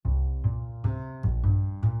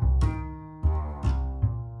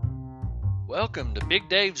Welcome to Big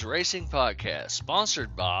Dave's Racing Podcast,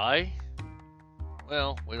 sponsored by,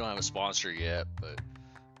 well, we don't have a sponsor yet, but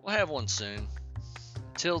we'll have one soon.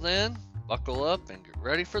 Till then, buckle up and get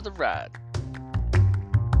ready for the ride.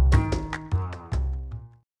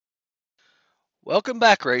 Welcome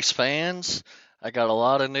back, race fans. I got a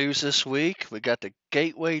lot of news this week. We got the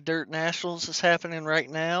Gateway Dirt Nationals that's happening right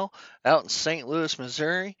now out in St. Louis,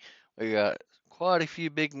 Missouri. We got quite a few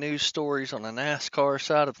big news stories on the NASCAR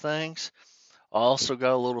side of things. I also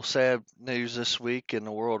got a little sad news this week in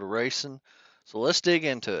the world of racing. So let's dig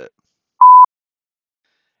into it.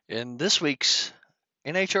 In this week's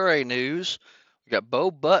NHRA news, we got Bo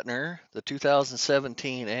Butner, the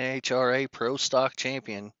 2017 NHRA Pro Stock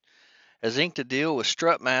Champion, has inked a deal with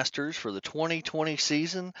Strutmasters for the 2020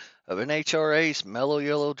 season of NHRA's Mellow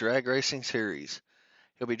Yellow Drag Racing Series.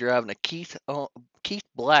 He'll be driving a Keith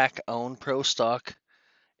Black-owned Pro Stock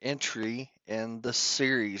entry in the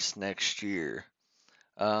series next year.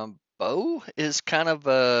 Bo is kind of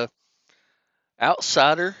a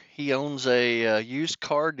outsider. He owns a used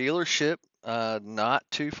car dealership not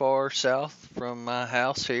too far south from my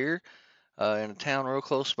house here in a town real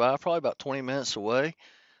close by, probably about 20 minutes away.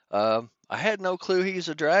 I had no clue he's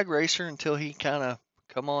a drag racer until he kind of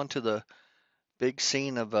come on to the big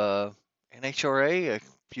scene of NHRA a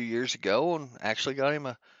few years ago and actually got him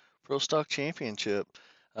a Pro Stock Championship.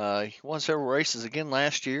 He won several races again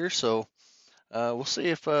last year, so we'll see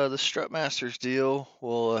if the Strutmasters deal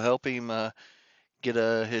will help him get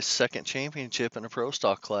his second championship in a Pro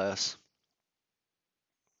Stock class.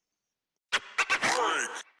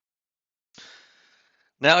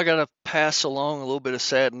 Now I got to pass along a little bit of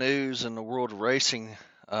sad news in the world of racing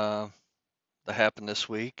that happened this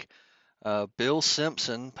week. Bill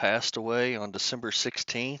Simpson passed away on December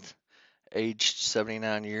 16th, aged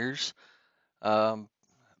 79 years.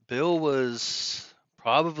 Bill was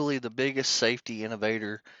probably the biggest safety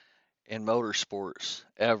innovator in motorsports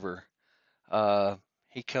ever.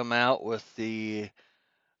 He come out with the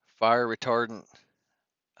fire retardant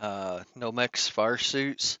Nomex fire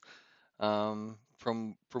suits. From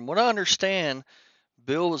what I understand,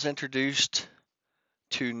 Bill was introduced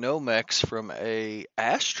to Nomex from a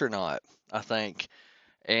astronaut, I think,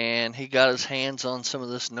 and he got his hands on some of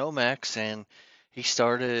this Nomex and he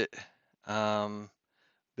started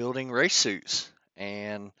building race suits,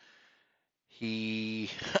 and he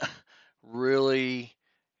really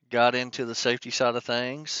got into the safety side of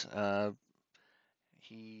things.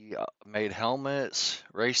 He made helmets,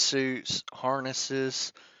 race suits,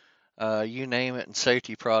 harnesses, you name it, in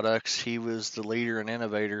safety products. He was the leader and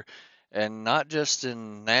innovator, and not just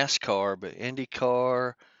in NASCAR, but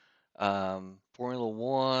IndyCar, Formula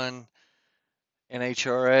One,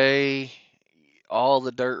 NHRA, all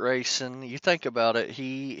the dirt racing. You think about it,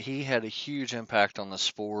 he had a huge impact on the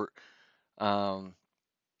sport.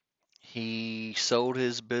 He sold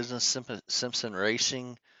his business, Simpson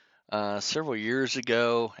Racing, several years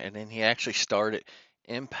ago, and then he actually started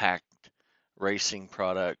Impact Racing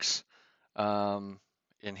Products. And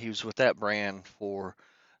he was with that brand for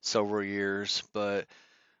several years. But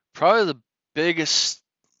probably the biggest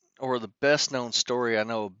or the best known story I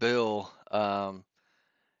know of Bill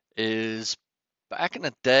is back in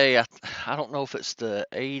the day. I don't know if it's the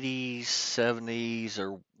 80s, 70s,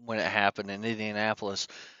 or when it happened in Indianapolis,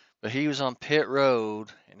 but he was on pit road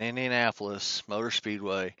in Indianapolis Motor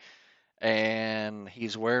Speedway, and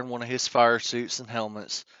he's wearing one of his fire suits and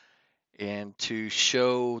helmets, and to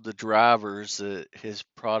show the drivers that his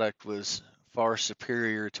product was far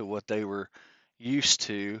superior to what they were used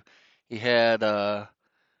to, he had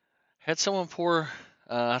someone pour,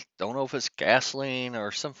 I don't know if it's gasoline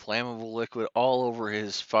or some flammable liquid, all over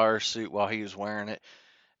his fire suit while he was wearing it.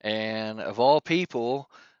 And of all people,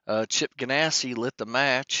 Chip Ganassi lit the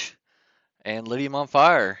match and lit him on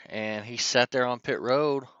fire. And he sat there on pit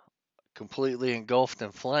road completely engulfed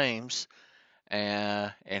in flames,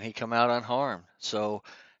 and he come out unharmed. So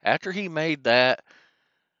after he made that,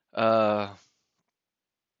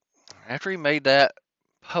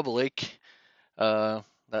 public,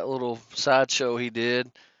 that little sideshow he did,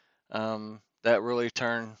 that really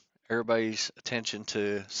turned everybody's attention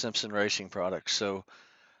to Simpson Racing Products. So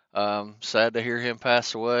sad to hear him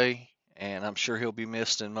pass away, and I'm sure he'll be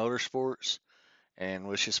missed in motorsports, and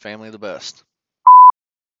wish his family the best.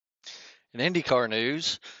 In IndyCar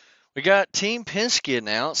news, we got Team Penske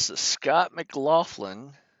announced that Scott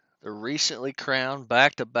McLaughlin, the recently crowned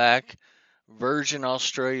back-to-back Virgin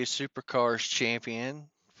Australia Supercars champion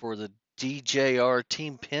for the DJR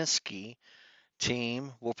Team Penske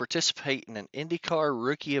team, will participate in an IndyCar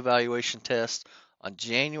rookie evaluation test on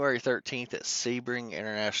January 13th at Sebring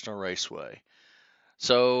International Raceway.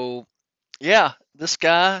 So Yeah, this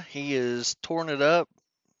guy, he is torn it up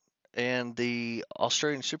in the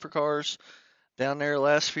Australian supercars down there the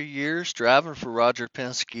last few years, driving for Roger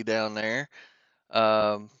Penske down there.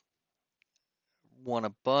 Um, Won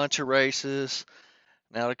a bunch of races,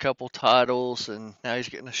 now a couple titles, and now he's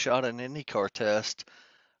getting a shot at an IndyCar test,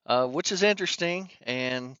 which is interesting.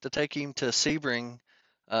 And to take him to Sebring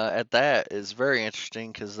at that is very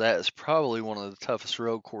interesting because that is probably one of the toughest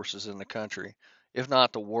road courses in the country, if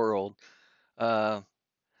not the world. Uh,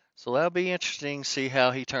 So that'll be interesting to see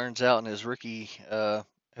how he turns out in his rookie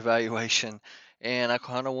evaluation. And I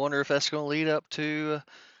kind of wonder if that's going to lead up to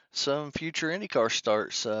some future IndyCar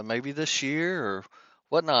starts, maybe this year or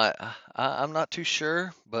whatnot. I'm not too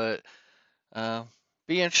sure, but uh,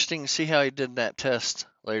 be interesting to see how he did that test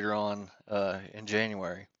later on in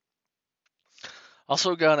January.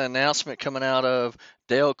 Also got an announcement coming out of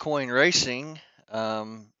Dale Coyne Racing.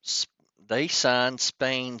 Um, they signed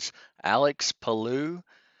Spain's Alex Palou,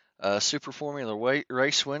 Super Formula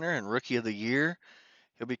race winner and Rookie of the Year.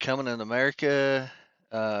 He'll be coming in America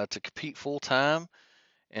to compete full time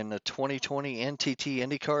in the 2020 NTT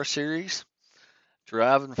IndyCar Series,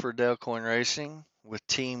 driving for Dale Coyne Racing with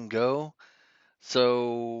Team Go.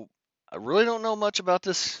 So I really don't know much about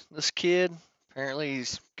this kid. Apparently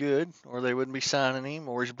he's good, or they wouldn't be signing him,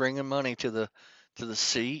 or he's bringing money to the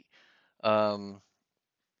seat. Um,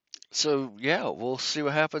 so yeah, we'll see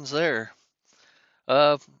what happens there.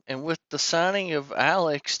 Uh, and with the signing of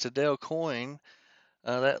Alex to Dale Coyne,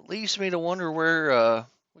 that leaves me to wonder where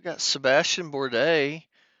we got Sebastian Bourdais,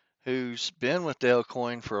 who's been with Dale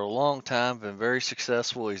Coyne for a long time, been very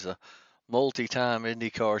successful. He's a multi-time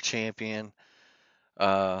IndyCar champion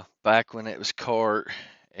back when it was kart.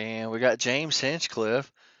 And we got James Hinchcliffe,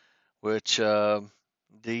 which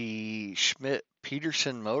the Schmidt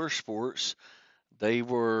Peterson Motorsports, they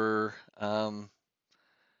were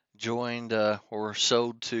joined or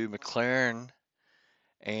sold to McLaren,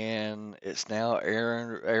 and it's now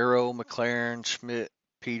Arrow McLaren Schmidt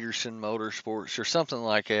Peterson Motorsports or something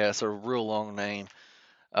like that. It's a real long name.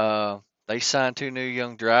 Uh, they signed two new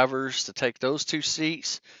young drivers to take those two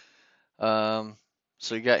seats. Um,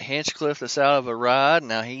 so you got Hinchcliffe that's out of a ride.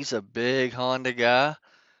 Now he's a big Honda guy.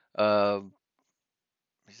 Uh,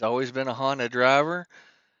 he's always been a Honda driver.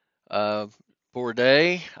 Uh,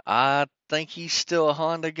 Bourdais, I think he's still a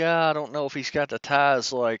Honda guy. I don't know if he's got the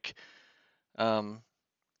ties like um,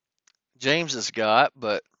 James has got,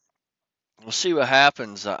 but we'll see what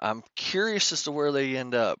happens. I'm curious as to where they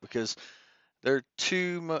end up because they're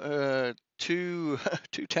too too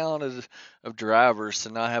talented of drivers to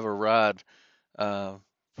not have a ride uh,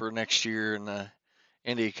 for next year in the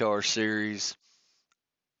IndyCar series.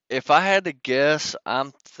 If I had to guess,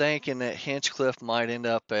 I'm thinking that Hinchcliffe might end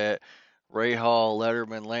up at Ray Hall,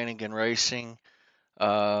 Letterman, Lanigan Racing.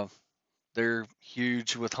 Uh, they're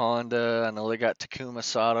huge with Honda. I know they got Takuma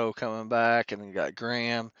Sato coming back, and they got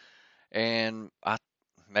Graham. And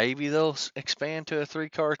maybe they'll expand to a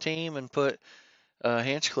three-car team and put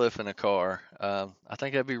Hinchcliffe in a car. I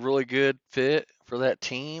think that'd be a really good fit for that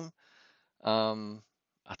team.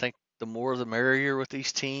 I think the more the merrier with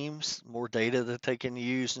these teams, more data that they can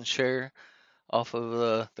use and share off of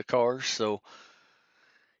the cars. So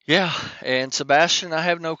yeah, and Sebastian, I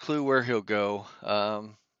have no clue where he'll go.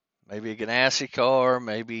 Maybe a Ganassi car,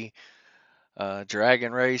 maybe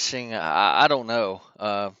Dragon Racing. I don't know.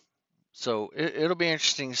 So it'll be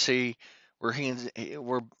interesting to see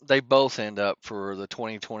where they both end up for the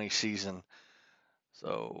 2020 season.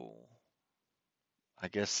 So I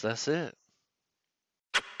guess that's it.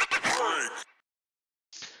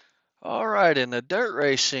 All right, in the dirt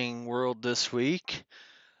racing world this week,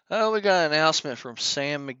 we got an announcement from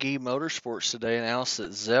Sam McGee Motorsports today. Announced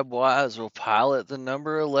that Zeb Wise will pilot the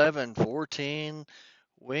number 11 14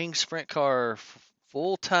 wing sprint car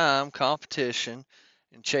full time competition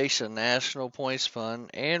and chase a national points fund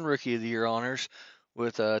and Rookie of the Year honors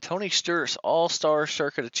with Tony Stewart's All Star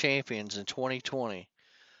Circuit of Champions in 2020.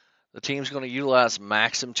 The team's going to utilize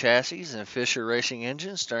Maxim chassis and Fisher Racing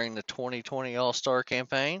engines during the 2020 All Star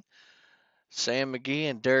campaign. Sam McGee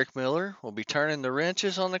and Derek Miller will be turning the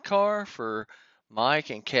wrenches on the car for Mike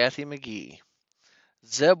and Kathy McGee.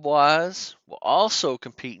 Zeb Wise will also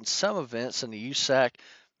compete in some events in the USAC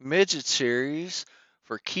Midget Series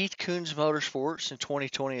for Keith Kunz Motorsports in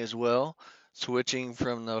 2020 as well, switching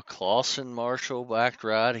from the Clauson Marshall backed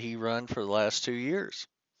ride he run for the last 2 years.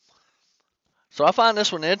 So I find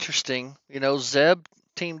this one interesting. You know, Zeb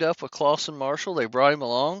teamed up with Clauson Marshall. They brought him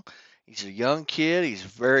along. He's a young kid. He's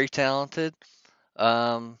very talented.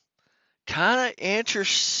 Um, Kind of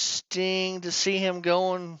interesting to see him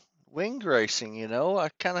going wing racing. I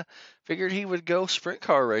kind of figured he would go sprint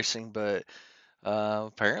car racing, but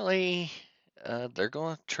apparently they're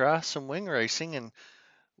going to try some wing racing, and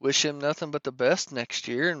wish him nothing but the best next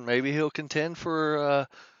year, and maybe he'll contend for a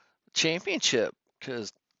championship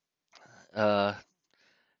because uh,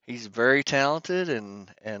 he's very talented, and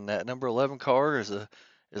that number 11 car is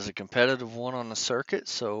a competitive one on the circuit.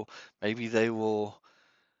 So maybe they will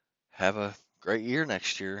have a great year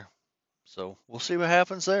next year. So we'll see what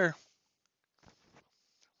happens there.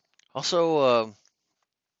 Also,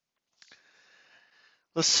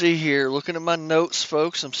 let's see here. Looking at my notes,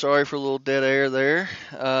 folks, I'm sorry for a little dead air there.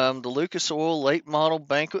 The Lucas Oil Late Model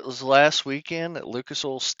Banquet was last weekend at Lucas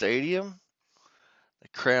Oil Stadium. They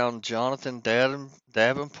crowned Jonathan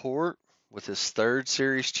Davenport with his third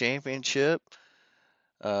series championship.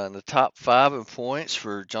 In the top five in points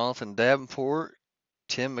for Jonathan Davenport,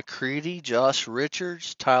 Tim McCready, Josh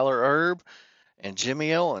Richards, Tyler Erb, and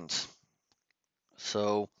Jimmy Owens.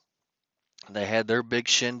 So they had their big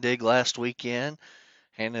shindig last weekend,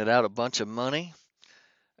 handed out a bunch of money.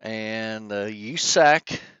 And the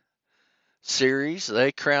USAC series,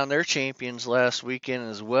 they crowned their champions last weekend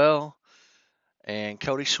as well. And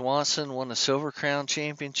Cody Swanson won the Silver Crown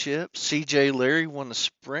Championship. CJ Leary won the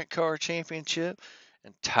Sprint Car Championship.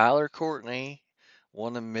 And Tyler Courtney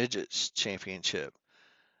won the Midgets Championship.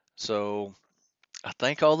 So I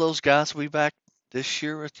think all those guys will be back this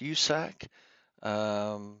year with USAC.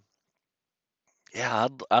 Yeah,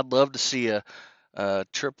 I'd love to see a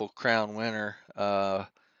Triple Crown winner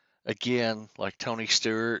again, like Tony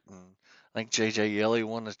Stewart, and I think JJ Yeley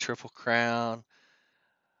won the Triple Crown.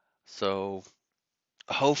 So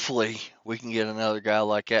hopefully we can get another guy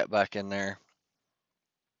like that back in there.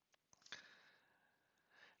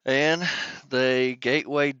 And the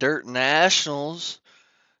Gateway Dirt Nationals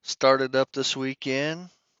started up this weekend.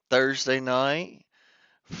 Thursday night,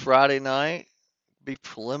 Friday night be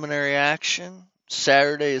preliminary action.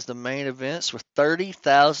 Saturday is the main events with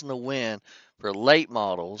 30,000 to win for late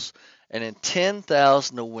models, and then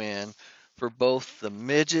 10,000 to win for both the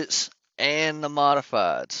midgets and the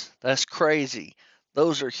modifieds. That's crazy.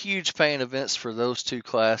 Those are huge paying events for those two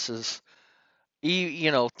classes.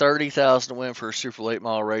 30,000 to win for a super late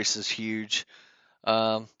model race is huge.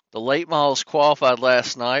 The late models qualified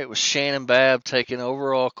last night with Shannon Babb taking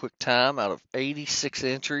overall quick time out of 86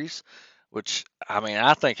 entries, which,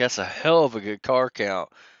 I think that's a hell of a good car count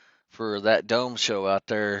for that dome show out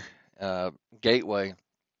there, Gateway.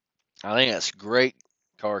 I think that's great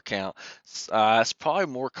car count. It's probably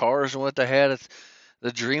more cars than what they had at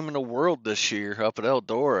the Dream in the World this year up at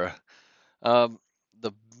Eldora. Um,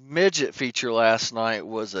 the midget feature last night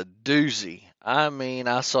was a doozy.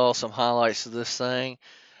 I saw some highlights of this thing,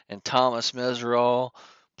 and Thomas Meserol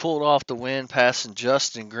pulled off the win, passing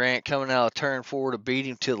Justin Grant coming out of turn four to beat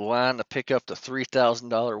him to the line to pick up the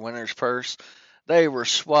 $3,000 winner's purse. They were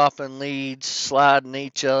swapping leads, sliding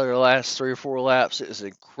each other the last 3 or 4 laps. It was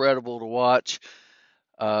incredible to watch.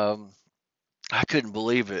 I couldn't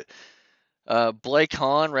believe it. Blake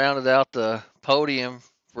Hahn rounded out the podium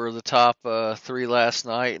for the top three last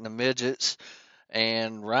night in the midgets,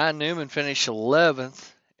 and Ryan Newman finished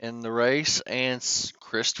 11th in the race, and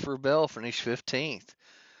Christopher Bell finished 15th.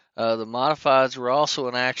 The modifieds were also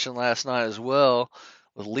in action last night as well,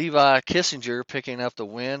 with Levi Kissinger picking up the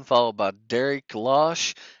win, followed by Derek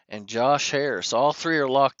Losh and Josh Harris. All three are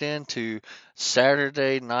locked into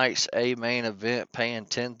Saturday night's A main event, paying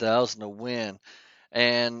 $10,000 to win.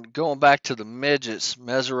 And going back to the midgets,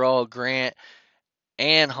 Meserol, Grant,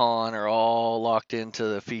 and Hahn are all locked into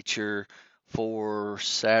the feature for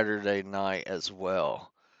Saturday night as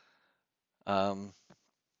well.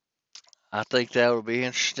 I think that will be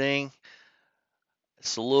interesting.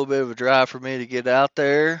 It's a little bit of a drive for me to get out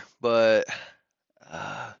there, but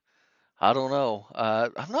I don't know.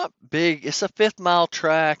 I'm not big. It's a 5th-mile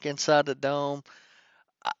track inside the dome.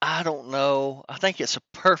 I don't know. I think it's a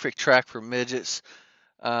perfect track for midgets.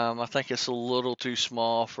 I think it's a little too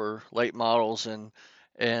small for late models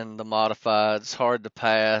and the modified. It's hard to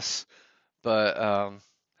pass, but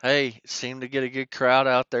hey, seem to get a good crowd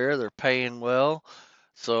out there. They're paying well,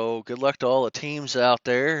 so good luck to all the teams out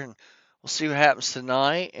there, and we'll see what happens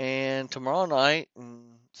tonight and tomorrow night, and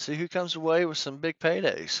see who comes away with some big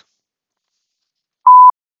paydays.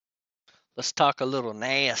 Let's talk a little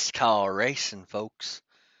NASCAR racing, folks.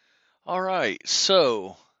 All right,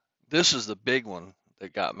 so this is the big one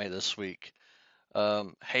that got me this week.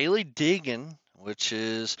 Hailie Deegan, which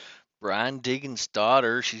is Brian Deegan's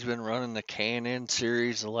daughter, she's been running the K&N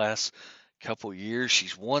series the last couple years.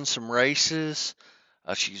 She's won some races.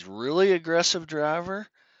 She's really aggressive driver.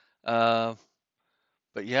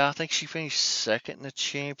 But yeah, I think she finished second in the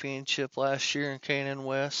championship last year in K&N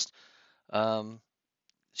West. Um,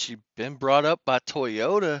 she's been brought up by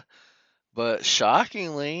Toyota, but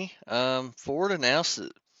shockingly, Ford announced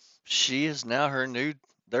that she is now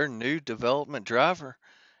their new development driver,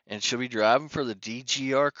 and she'll be driving for the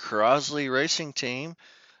DGR Crosley Racing Team,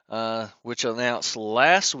 which announced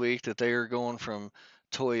last week that they are going from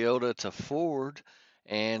Toyota to Ford,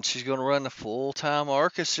 and she's going to run the full-time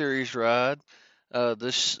ARCA Series ride.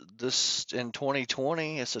 This in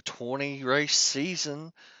 2020, it's a 20 race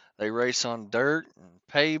season. They race on dirt and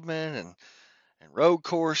pavement and road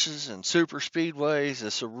courses and super speedways.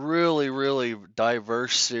 It's a really, really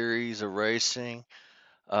diverse series of racing.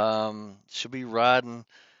 She'll be riding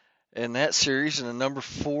in that series in a number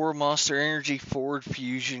 4 Monster Energy Ford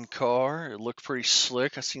Fusion car. It looked pretty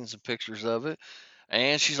slick. I've seen some pictures of it.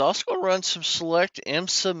 And she's also going to run some select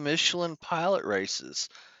IMSA Michelin pilot races.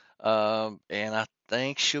 And I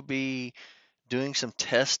think she'll be doing some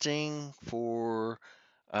testing for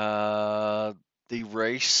uh, the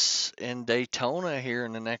race in Daytona here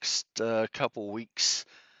in the next couple weeks.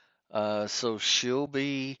 So she'll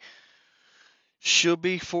be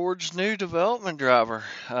Ford's new development driver.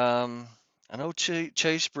 I know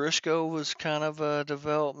Chase Briscoe was kind of a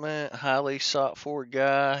development, highly sought for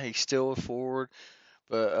guy. He's still with Ford,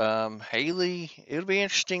 but Haley, it'll be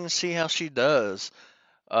interesting to see how she does.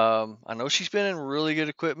 I know she's been in really good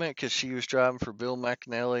equipment because she was driving for Bill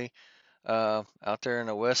McAnally out there in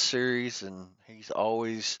the West Series, and he's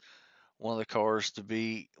always one of the cars to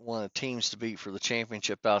beat, one of the teams to beat for the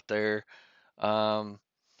championship out there. Um,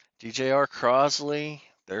 DJR Crosley,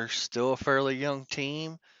 they're still a fairly young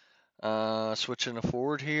team, switching to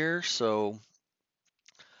Ford here, so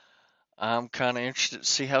I'm kind of interested to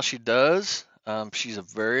see how she does. She's a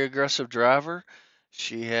very aggressive driver.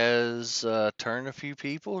 She has turned a few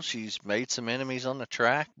people. She's made some enemies on the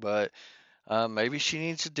track, but maybe she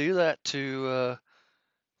needs to do that to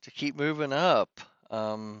keep moving up.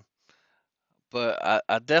 Um, but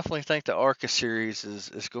I definitely think the ARCA series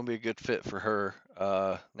is going to be a good fit for her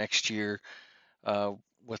next year uh,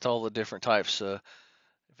 with all the different types of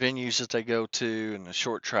venues that they go to and the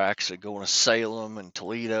short tracks that go into Salem and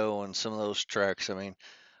Toledo and some of those tracks. I mean,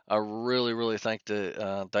 I really, really think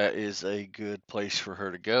that that is a good place for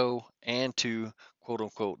her to go and to quote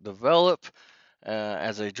unquote develop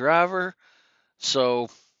as a driver. So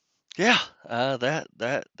yeah,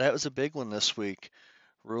 that was a big one this week.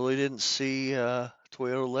 Really didn't see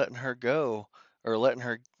Toyota letting her go or letting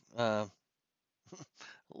her uh,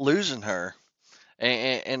 losing her.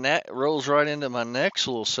 And that rolls right into my next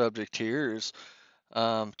little subject here is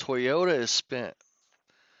Toyota has spent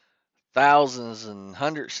thousands and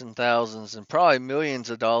hundreds and thousands and probably millions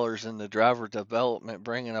of dollars in the driver development,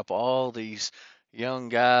 bringing up all these young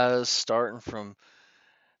guys starting from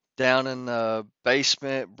down in the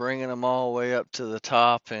basement, bringing them all the way up to the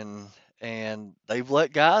top, and they've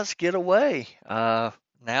let guys get away. Now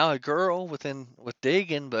a girl with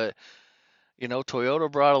Deegan, but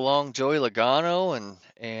Toyota brought along Joey Logano,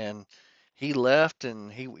 and he left,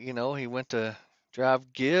 and he went to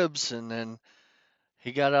drive Gibbs, and then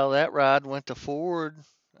he got out of that ride and went to Ford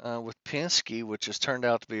with Penske, which has turned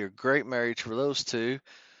out to be a great marriage for those two.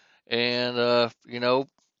 And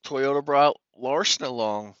Toyota brought Larson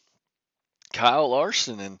along, Kyle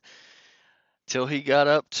Larson, and till he got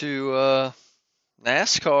up to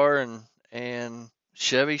NASCAR, and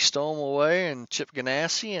Chevy stole him away, and Chip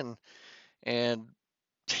Ganassi, and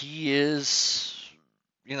he is,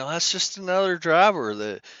 that's just another driver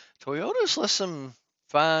that Toyota's let some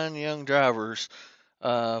fine young drivers.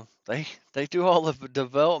 They do all the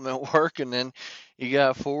development work, and then you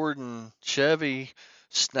got Ford and Chevy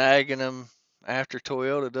snagging them after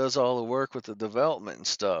Toyota does all the work with the development and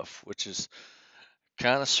stuff, which is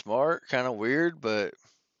kind of smart, kind of weird, but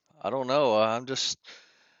I don't know. I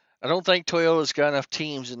don't think Toyota's got enough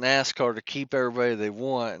teams in NASCAR to keep everybody they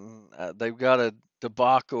want. And, they've got a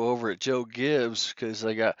debacle over at Joe Gibbs because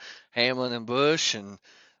they got Hamlin and Busch, and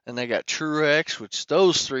they got Truex, which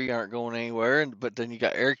those three aren't going anywhere. But then you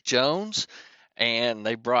got Eric Jones, and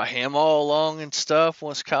they brought him all along and stuff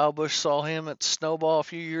once Kyle Busch saw him at Snowball a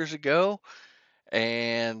few years ago.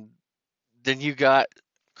 And then you got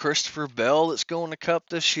Christopher Bell that's going to Cup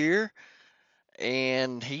this year,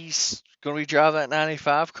 and he's going to be driving that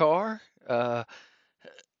 95 car.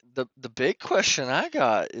 The big question I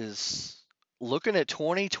got is looking at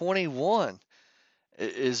 2021.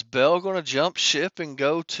 Is Bell going to jump ship and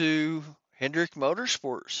go to Hendrick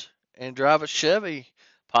Motorsports and drive a Chevy,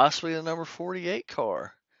 possibly the number 48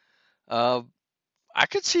 car? Uh, I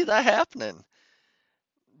could see that happening,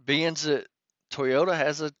 being that Toyota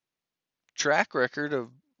has a track record of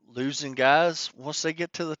losing guys once they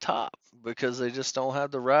get to the top because they just don't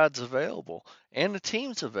have the rides available and the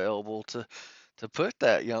teams available to put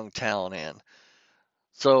that young talent in.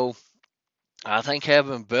 So I think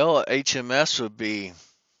having Bell at HMS would be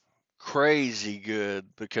crazy good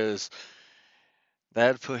because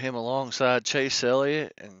that'd put him alongside Chase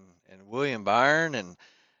Elliott and William Byron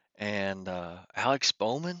and Alex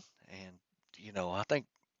Bowman. And I think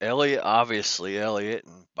Elliott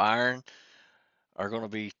and Byron are going to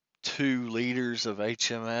be two leaders of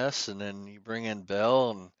HMS, and then you bring in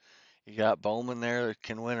Bell and you got Bowman there that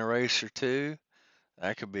can win a race or two.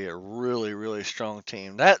 That could be a really, really strong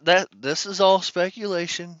team. That this is all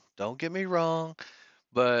speculation. Don't get me wrong,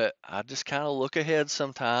 but I just kind of look ahead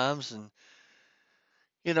sometimes, and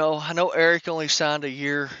I know Eric only signed a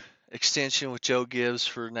year extension with Joe Gibbs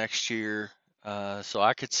for next year, so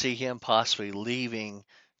I could see him possibly leaving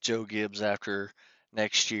Joe Gibbs after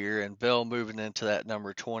next year, and Bell moving into that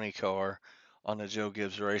number 20 car on the Joe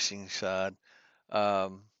Gibbs Racing side.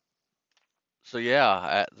 Um, so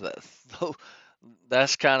yeah,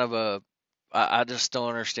 that's kind of a. I just don't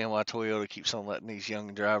understand why Toyota keeps on letting these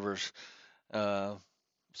young drivers uh,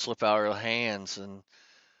 slip out of their hands,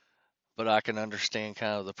 but I can understand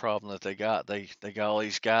kind of the problem that they got. They got all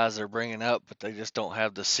these guys they're bringing up, but they just don't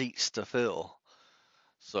have the seats to fill.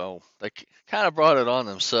 So they kind of brought it on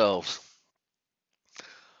themselves.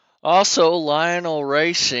 Also, Lionel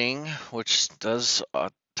Racing, which does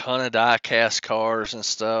a ton of die-cast cars and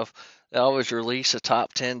stuff, they always release a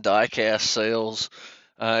top 10 die-cast sales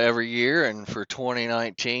every year. And for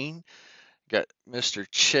 2019, got Mr.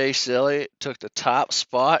 Chase Elliott took the top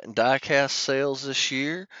spot in die-cast sales this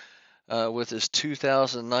year with his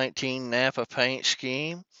 2019 Napa paint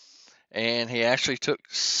scheme. And he actually took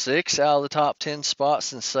 6 out of the top 10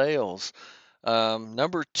 spots in sales.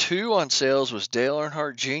 Number 2 on sales was Dale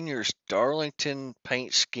Earnhardt Jr.'s Darlington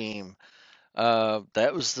paint scheme.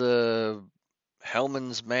 That was the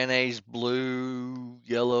Hellman's Mayonnaise Blue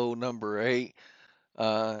Yellow number 8.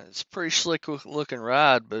 It's a pretty slick looking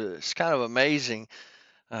ride, but it's kind of amazing.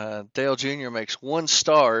 Dale Jr. makes one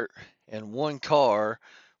start and one car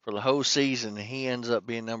for the whole season, and he ends up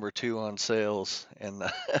being number 2 on sales and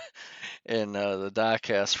in the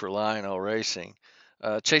diecast for Lionel Racing.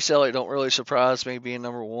 Chase Elliott don't really surprise me being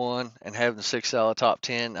number 1 and having 6 out of the top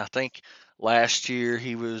 10. I think last year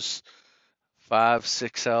he was 5,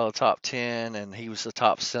 6 out of the top 10, and he was the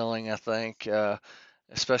top selling, I think,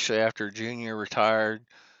 especially after Junior retired.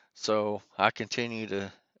 So I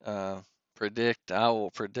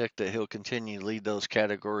will predict that he'll continue to lead those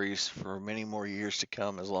categories for many more years to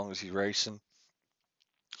come as long as he's racing.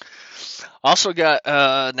 Also got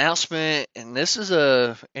announcement, and this is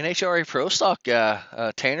a NHRA Pro Stock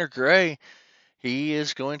guy, Tanner Gray. He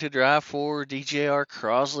is going to drive for DJR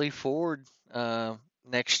Crosley Ford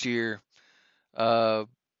next year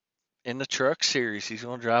in the truck series. He's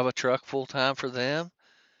going to drive a truck full time for them,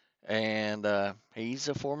 and he's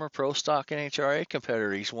a former Pro Stock NHRA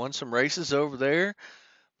competitor. He's won some races over there,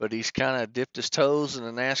 but he's kind of dipped his toes in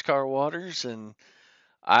the NASCAR waters, and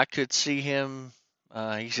I could see him.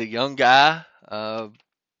 He's a young guy. I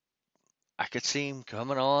could see him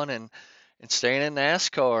coming on and staying in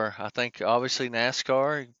NASCAR. I think obviously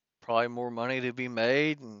NASCAR probably more money to be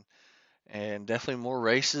made and definitely more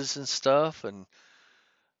races and stuff. And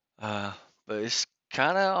but it's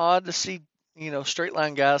kind of odd to see straight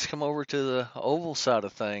line guys come over to the oval side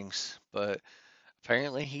of things. But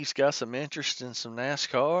apparently he's got some interest in some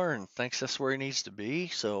NASCAR and thinks that's where he needs to be.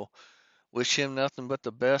 So wish him nothing but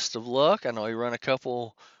the best of luck. I know he ran a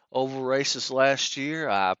couple oval races last year.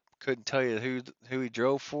 I couldn't tell you who he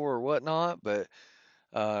drove for or whatnot, but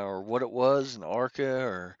or what it was, an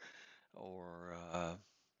ARCA or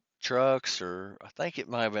trucks, or I think it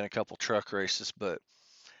might have been a couple truck races. But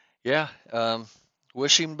yeah,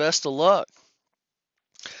 wish him best of luck.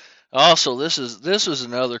 Also, this was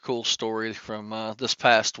another cool story from this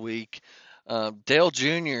past week. Dale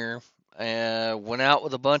Jr. Went out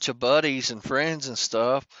with a bunch of buddies and friends and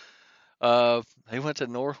stuff. They went to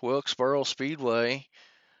North Wilkesboro Speedway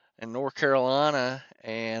in North Carolina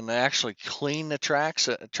and they actually cleaned the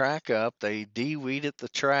track up. They de-weeded the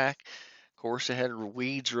track. Of course, they had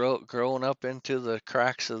weeds growing up into the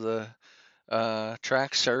cracks of the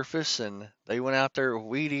track surface, and they went out there with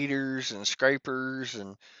weed eaters and scrapers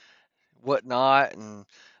and whatnot. And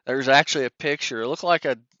there's actually a picture. It looked like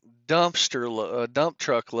a dump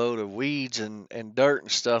truck load of weeds and dirt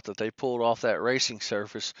and stuff that they pulled off that racing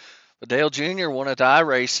surface. But Dale Jr. wanted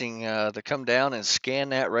iRacing to come down and scan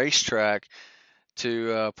that racetrack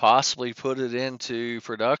possibly put it into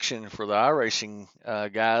production for the iRacing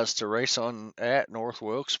guys to race on at North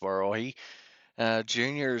Wilkesboro.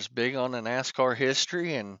 Junior is big on the NASCAR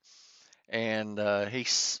history, and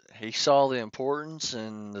he saw the importance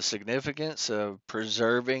and the significance of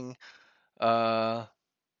preserving uh,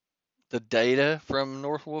 the data from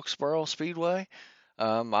North Wilkesboro Speedway.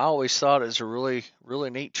 I always thought it was a really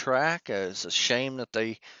neat track. It's a shame that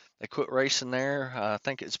they quit racing there. I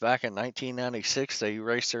think it's back in 1996 they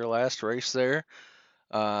raced their last race there.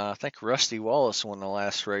 I think Rusty Wallace won the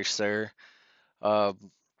last race there. Uh,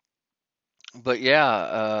 but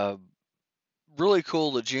yeah, really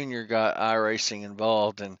cool that Junior got iRacing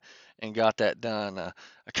involved and got that done.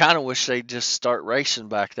 I kind of wish they'd just start racing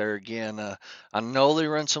back there again. I know they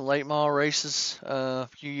run some late model races a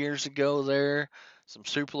few years ago there, some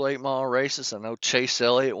super late model races. I know Chase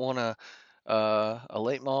Elliott won a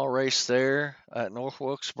late model race there at North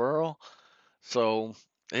Wilkesboro. So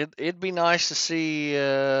it'd be nice to see.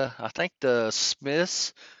 I think the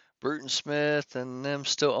Smiths, Bruton Smith, and them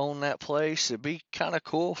still own that place. It'd be kind of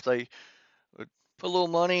cool if they would put a little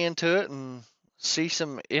money into it and see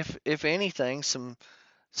some, if anything, some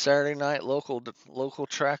Saturday night local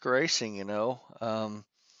track racing.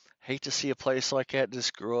 Hate to see a place like that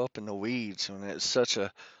just grow up in the weeds when it's such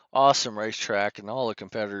a awesome racetrack and all the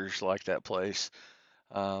competitors like that place.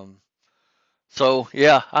 Um, so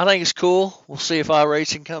yeah, I think it's cool. We'll see if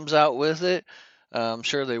iRacing comes out with it. I'm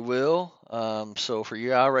sure they will. So for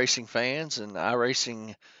you iRacing fans and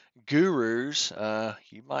iRacing gurus,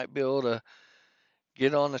 you might be able to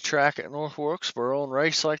get on the track at North Wilkesboro and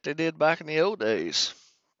race like they did back in the old days.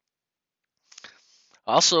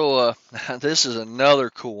 Also, this is another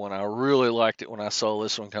cool one. I really liked it when I saw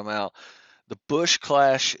this one come out. The Busch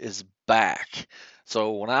Clash is back.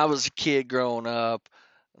 So when I was a kid growing up,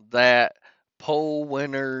 that pole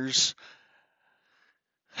winners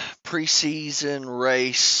preseason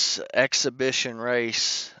race, exhibition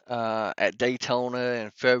race at Daytona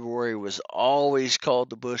in February was always called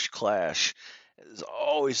the Busch Clash. It was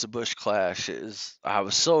always the Busch Clash. I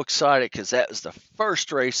was so excited because that was the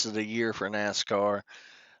first race of the year for NASCAR.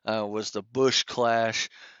 Was the Busch Clash.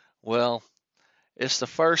 Well, it's the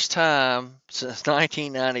first time since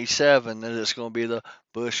 1997 that it's going to be the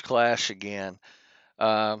Busch Clash again.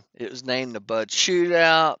 It was named the Bud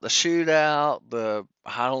Shootout, the Shootout, the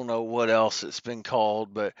I don't know what else it's been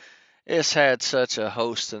called, but it's had such a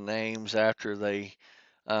host of names after they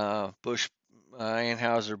Bush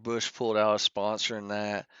Anheuser Busch pulled out of sponsoring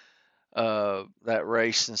that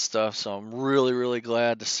race and stuff. So I'm really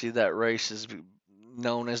glad to see that race is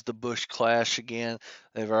known as the Busch Clash again.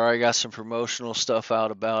 They've already got some promotional stuff out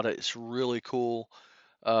about it. It's really cool.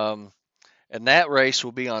 Um, and that race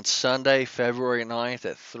will be on Sunday, February 9th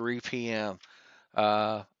at 3 p.m.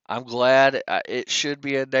 I'm glad it should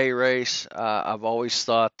be a day race. I've always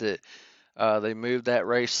thought that they moved that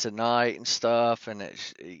race tonight and stuff, and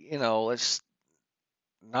it's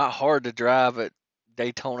not hard to drive at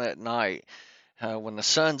Daytona at night. When the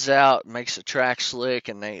sun's out, it makes the track slick,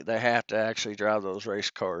 and they have to actually drive those race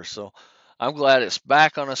cars. So I'm glad it's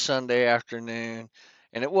back on a Sunday afternoon,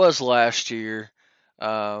 and it was last year.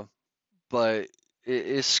 Uh, but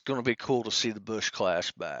it's going to be cool to see the Busch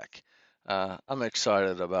Clash back. I'm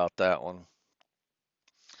excited about that one.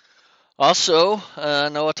 Also, I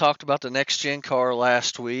know I talked about the next gen car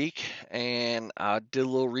last week, and I did a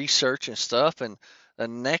little research and stuff, and the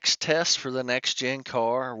next test for the next gen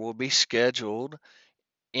car will be scheduled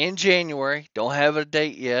in January. Don't have a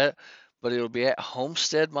date yet, but it'll be at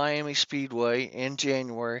Homestead Miami Speedway in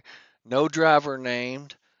January. No driver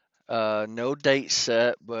named. No date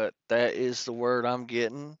set, but that is the word I'm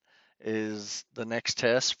getting is the next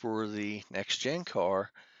test for the next gen car.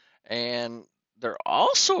 And they're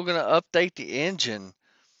also going to update the engine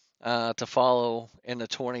to follow in the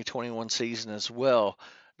 2021 season as well.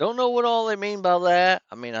 Don't know what all they mean by that.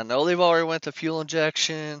 I mean, I know they've already went to fuel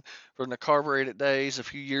injection from the carbureted days a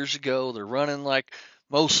few years ago. They're running like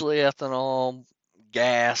mostly ethanol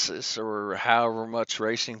gases or however much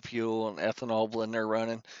racing fuel and ethanol blend they're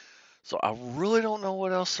running. So I really don't know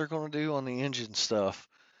what else they're going to do on the engine stuff.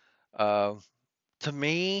 Uh, to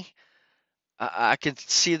me, I can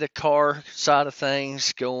see the car side of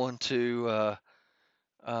things going to,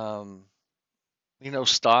 um,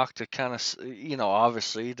 stock to kind of,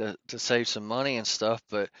 obviously to save some money and stuff.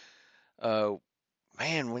 But uh,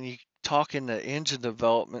 man, when you talk in the engine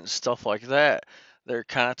development and stuff like that, they're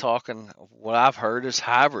kind of talking what I've heard is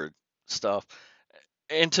hybrid stuff.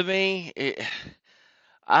 And to me,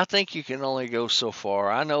 I think you can only go so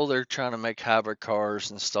far. I know they're trying to make hybrid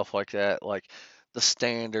cars and stuff like that, like the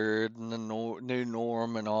standard and the new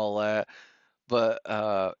norm and all that.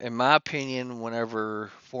 But in my opinion, whenever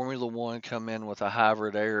Formula One come in with a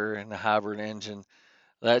hybrid air and a hybrid engine,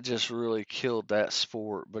 that just really killed that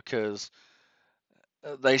sport because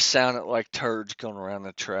they sounded like turds going around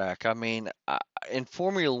the track. I mean, in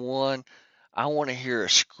Formula One, I want to hear a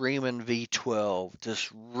screaming V12 just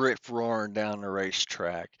rip roaring down the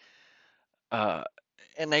racetrack. Uh,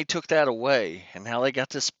 and they took that away, and now they got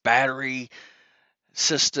this battery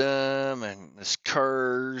system and this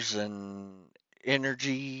KERS and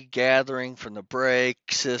energy gathering from the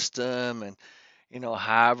brake system, and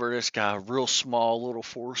hybrid. It's got a real small little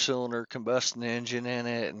four-cylinder combustion engine in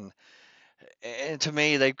it, and to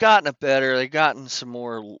me, they've gotten it better. They've gotten some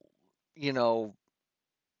more, you know,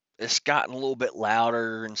 it's gotten a little bit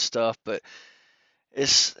louder and stuff, but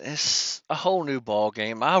it's a whole new ball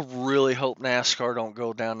game. I really hope NASCAR don't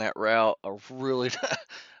go down that route. I really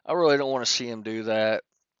don't want to see them do that.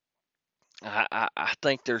 I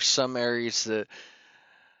think there's some areas that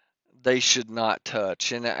they should not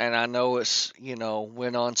touch, and I know it's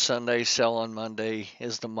win on Sunday, sell on Monday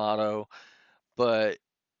is the motto, but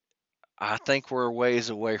I think we're a ways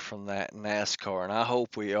away from that in NASCAR, and I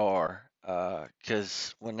hope we are,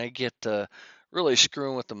 because when they get to really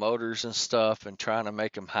screwing with the motors and stuff and trying to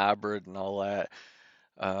make them hybrid and all that,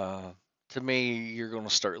 uh, to me, you're going to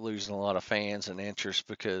start losing a lot of fans and interest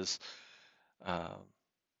because uh,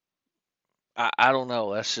 I don't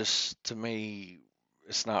know. That's just to me,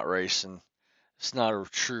 it's not racing. It's not a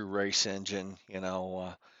true race engine.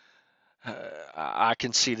 I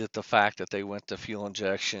conceded the fact that they went to fuel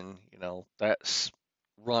injection. That's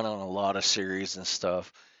run on a lot of series and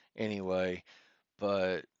stuff anyway.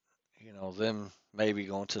 But them maybe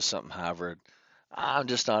going to something hybrid. I'm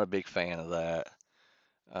just not a big fan of that.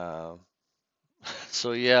 Um,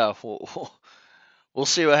 so yeah, we'll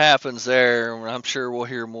see what happens there. I'm sure we'll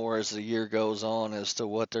hear more as the year goes on as to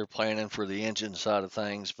what they're planning for the engine side of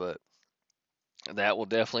things. But that will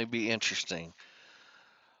definitely be interesting.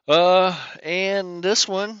 And this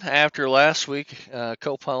one, after last week,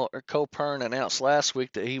 Copern announced last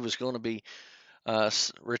week that he was going to be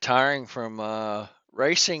retiring from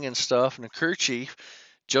racing and stuff, and the crew chief,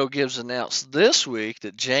 Joe Gibbs, announced this week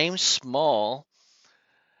that James Small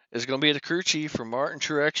is going to be the crew chief for Martin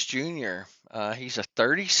Truex Jr. He's a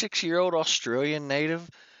 36-year-old Australian native.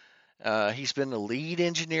 He's been the lead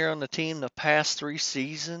engineer on the team the past 3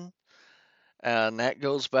 seasons. And that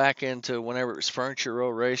goes back into whenever it was Furniture Row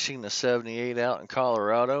Racing, the 78 out in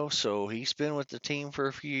Colorado. So he's been with the team for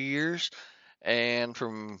a few years. And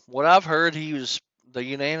from what I've heard, he was the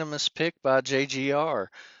unanimous pick by JGR.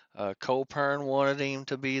 Cole Pern wanted him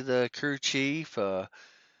to be the crew chief. Uh,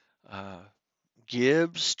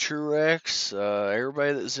 Gibbs, Truex,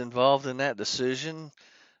 everybody that was involved in that decision,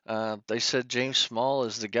 they said James Small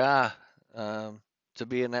is the guy to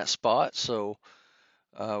be in that spot. So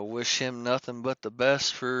wish him nothing but the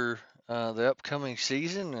best for the upcoming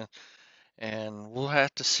season, and we'll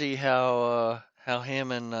have to see how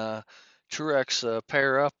him and Truex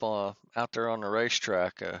pair up out there on the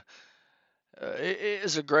racetrack. It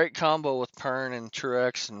is a great combo with Pern and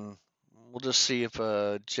Truex, and we'll just see if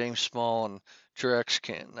James Small and Truex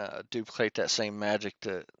can duplicate that same magic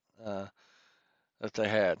uh, that they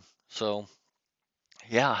had. So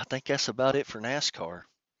yeah, I think that's about it for NASCAR.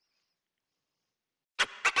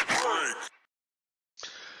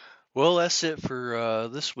 Well, that's it for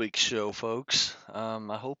this week's show, folks.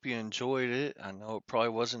 I hope you enjoyed it. I know it probably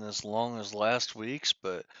wasn't as long as last week's,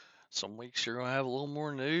 but some weeks you're going to have a little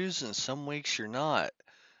more news, and some weeks you're not.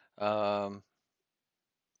 Um,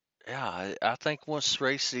 yeah, I think once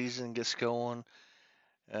race season gets going,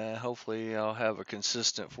 hopefully I'll have a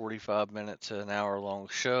consistent 45 minute to an hour long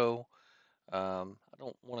show. I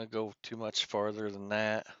don't want to go too much farther than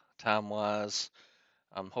that time wise.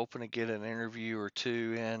 I'm hoping to get an interview or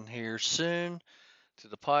two in here soon to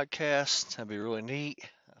the podcast. That'd be really neat.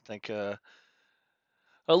 I think a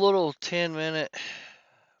little 10-minute,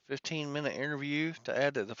 15-minute interview to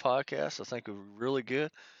add to the podcast, I think would be really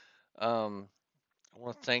good. Um, I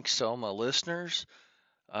want to thank all my listeners.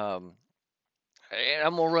 Um, and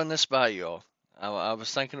I'm going to run this by y'all. I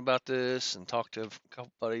was thinking about this and talked to a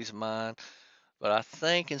couple buddies of mine, but I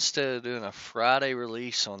think instead of doing a Friday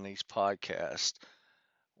release on these podcasts,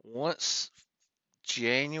 once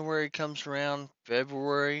January comes around,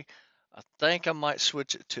 February, I think I might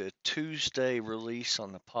switch it to a Tuesday release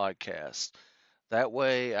on the podcast. That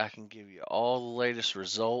way I can give you all the latest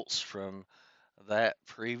results from that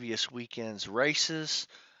previous weekend's races,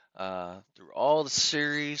 through all the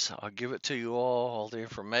series. I'll give it to you all the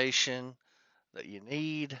information that you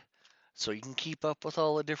need so you can keep up with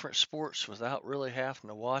all the different sports without really having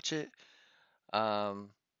to watch it. Um,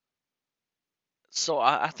 So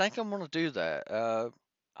I think I'm going to do that.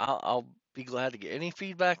 I'll be glad to get any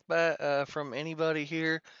feedback back from anybody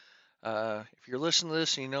here. If you're listening to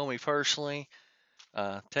this and you know me personally,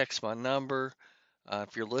 text my number.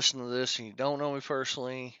 If you're listening to this and you don't know me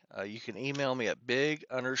personally, you can email me at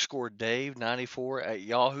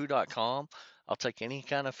big_dave94@yahoo.com. I'll take any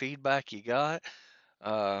kind of feedback you got.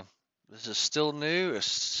 Uh, this is still new. It's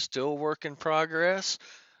still work in progress.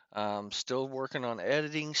 I'm still working on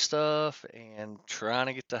editing stuff and trying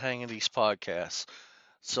to get the hang of these podcasts.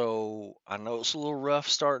 So I know it's a little rough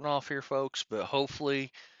starting off here, folks, but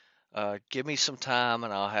hopefully, give me some time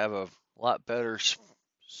and I'll have a lot better,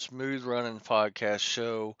 smooth running podcast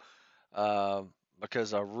show. Uh,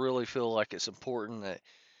 because I really feel like it's important that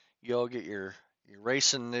y'all get your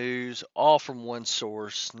racing news all from one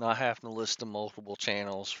source, not having to listen to multiple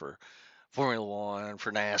channels for Formula One,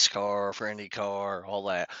 for NASCAR, for IndyCar, all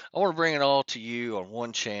that. I want to bring it all to you on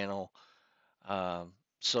one channel.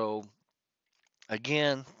 So,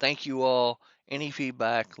 again, thank you all. Any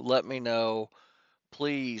feedback, let me know.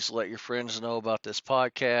 Please let your friends know about this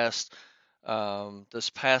podcast. This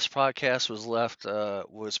past podcast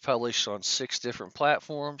was published on 6 different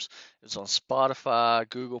platforms. It's on Spotify,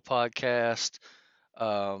 Google Podcast,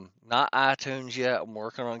 not iTunes yet. I'm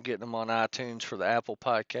working on getting them on iTunes for the Apple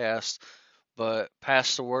Podcast, but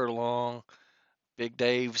pass the word along. Big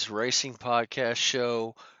Dave's Racing Podcast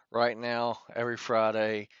show right now every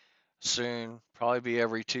Friday. Soon, probably be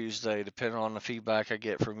every Tuesday, depending on the feedback I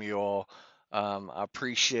get from you all. I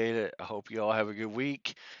appreciate it. I hope you all have a good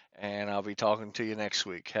week, and I'll be talking to you next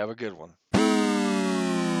week. Have a good one.